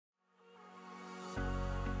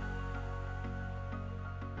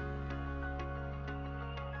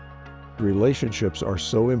relationships are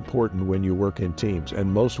so important when you work in teams,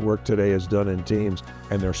 and most work today is done in teams,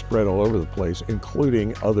 and they're spread all over the place,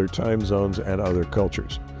 including other time zones and other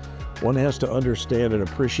cultures. One has to understand and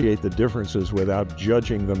appreciate the differences without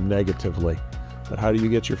judging them negatively. But how do you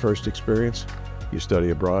get your first experience? You study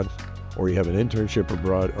abroad, or you have an internship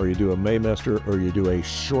abroad, or you do a Maymester, or you do a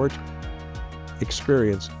short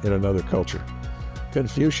experience in another culture.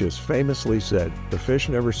 Confucius famously said, "The fish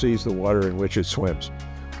never sees the water in which it swims."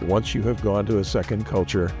 Once you have gone to a second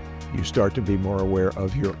culture, you start to be more aware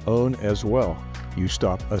of your own as well. You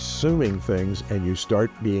stop assuming things and you start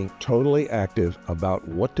being totally active about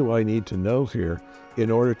what do I need to know here in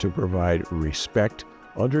order to provide respect,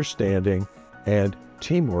 understanding, and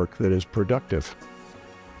teamwork that is productive.